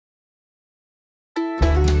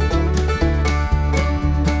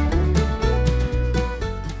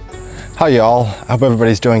Hi y'all, I hope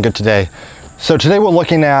everybody's doing good today. So today we're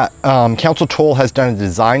looking at, Council Tool has done a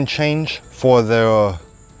design change for their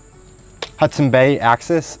Hudson Bay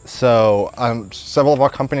axis. So several of our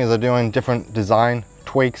companies are doing different design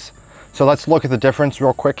tweaks. So let's look at the difference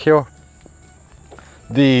real quick here.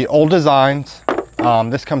 The old designs,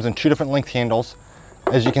 this comes in two different length handles.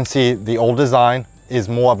 As you can see, the old design is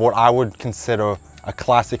more of what I would consider a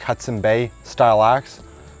classic Hudson Bay style axe.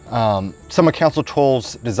 Some of Council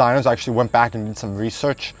Tool's designers actually went back and did some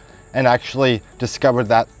research and actually discovered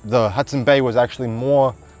that the Hudson Bay was actually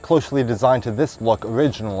more closely designed to this look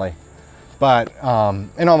originally. But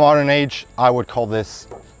in our modern age, I would call this,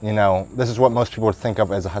 this is what most people would think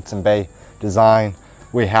of as a Hudson Bay design.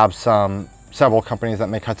 We have several companies that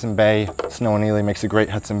make Hudson Bay. Snow and Ely makes a great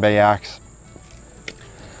Hudson Bay axe.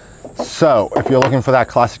 So if you're looking for that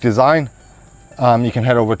classic design, you can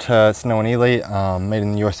head over to Snow and Ely, made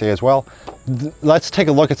in the USA as well. Let's take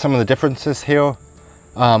a look at some of the differences here.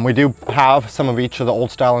 We do have some of each of the old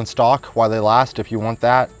style in stock while they last. If you want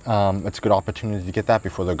that, it's a good opportunity to get that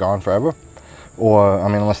before they're gone forever. Or,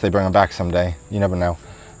 unless they bring them back someday, you never know.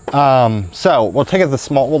 So we'll look at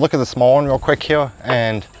the small one real quick here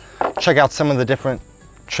and check out some of the different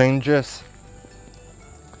changes.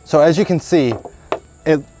 So as you can see,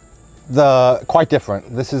 quite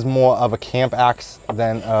different. This is more of a camp axe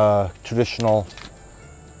than a traditional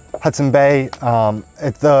Hudson Bay.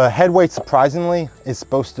 The head weight, surprisingly, is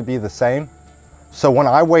supposed to be the same. So when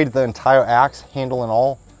I weighed the entire axe, handle and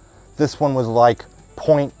all, this one was like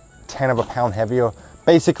 0.10 of a pound heavier.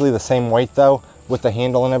 Basically the same weight though, with the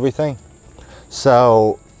handle and everything.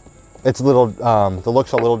 So it's a little, the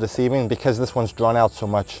looks are a little deceiving because this one's drawn out so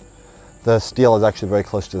much. The steel is actually very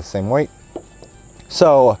close to the same weight.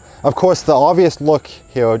 So, of course, the obvious look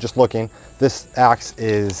here, just looking, this axe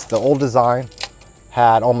is the old design,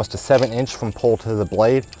 had almost a 7-inch from pole to the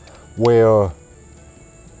blade, where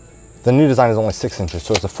the new design is only 6 inches,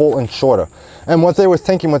 so it's a full inch shorter. And what they were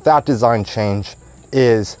thinking with that design change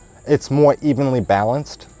is it's more evenly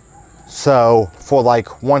balanced. So for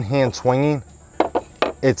like one hand swinging,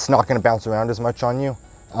 it's not going to bounce around as much on you.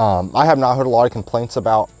 I have not heard a lot of complaints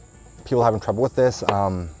about people having trouble with this.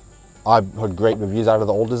 I've heard great reviews out of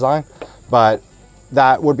the old design, but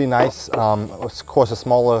that would be nice. Of course, a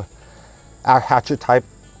smaller hatchet type,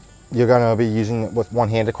 you're going to be using it with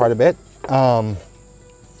one-handed quite a bit.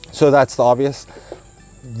 So that's the obvious.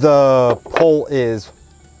 The pole is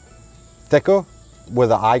thicker where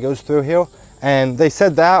the eye goes through here, and they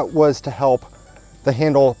said that was to help the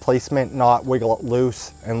handle placement not wiggle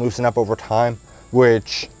loose and loosen up over time,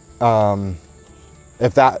 which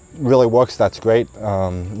if that really works, that's great.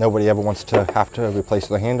 Nobody ever wants to have to replace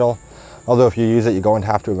the handle, although if you use it, you're going to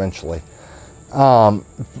have to eventually.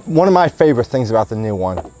 One of my favorite things about the new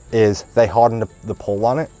one is they hardened the pole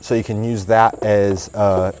on it, so you can use that as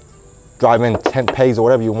drive-in tent pegs or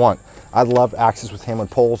whatever you want. I love axes with hammered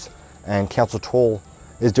poles, and Council Tool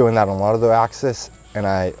is doing that on a lot of their axes,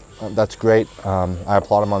 and that's great. I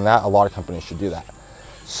applaud them on that. A lot of companies should do that.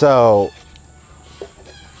 So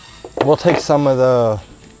we'll take some of the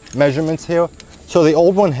measurements here. So the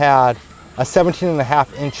old one had a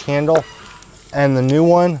 17.5-inch handle, and the new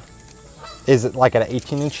one is like at an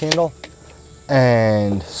 18-inch handle.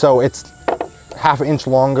 And so it's half an inch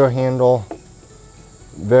longer handle.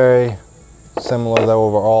 Very similar though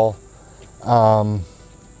overall.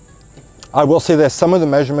 I will say this, some of the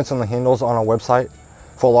measurements on the handles on our website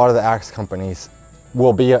for a lot of the axe companies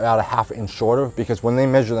will be about a half inch shorter, because when they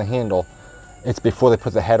measure the handle, it's before they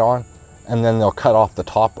put the head on, and then they'll cut off the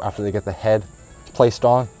top after they get the head placed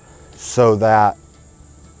on, so that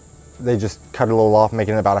they just cut it a little off,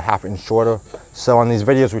 making it about a half inch shorter. So on these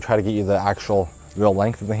videos, we try to get you the actual real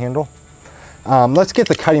length of the handle. Let's get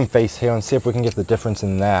the cutting face here and see if we can get the difference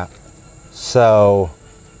in that. So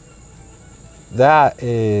that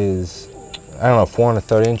is, I don't know,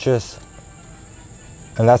 430 inches.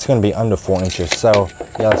 And that's going to be under 4 inches. So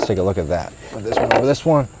yeah, let's take a look at that. Put this one over this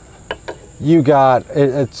one. You got,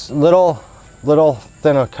 it's little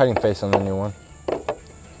thinner cutting face on the new one.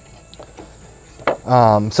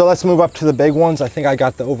 So let's move up to the big ones. I think I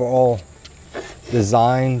got the overall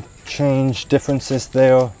design change differences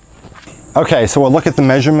there. Okay, so we'll look at the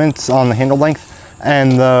measurements on the handle length,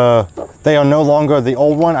 and they are no longer, the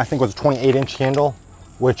old one I think was a 28-inch handle,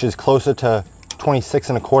 which is closer to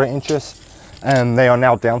 26.25 inches, and they are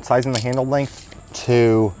now downsizing the handle length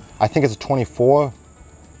to, I think it's a 24.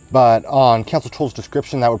 But on Council Tool's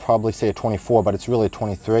description, that would probably say a 24, but it's really a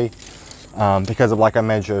 23 because of, like I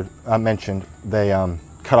mentioned, they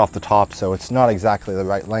cut off the top, so it's not exactly the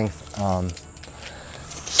right length.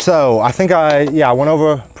 So I think I went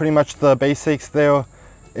over pretty much the basics there.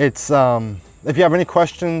 It's if you have any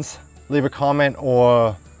questions, leave a comment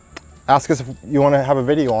or ask us if you want to have a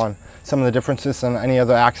video on some of the differences and any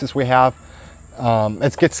other axes we have.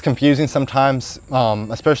 It gets confusing sometimes,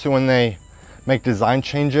 especially when they make design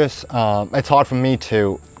changes. It's hard for me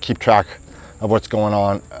to keep track of what's going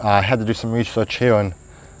on. I had to do some research here and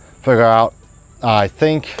figure out. I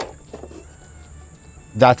think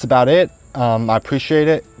that's about it. I appreciate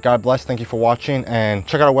it. God bless. Thank you for watching, and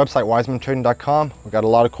check out our website, wisementrading.com. We've got a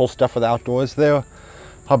lot of cool stuff for the outdoors there.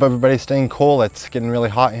 Hope everybody's staying cool. It's getting really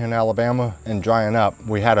hot here in Alabama and drying up.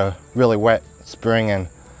 We had a really wet spring and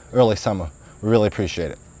early summer. We really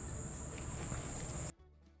appreciate it.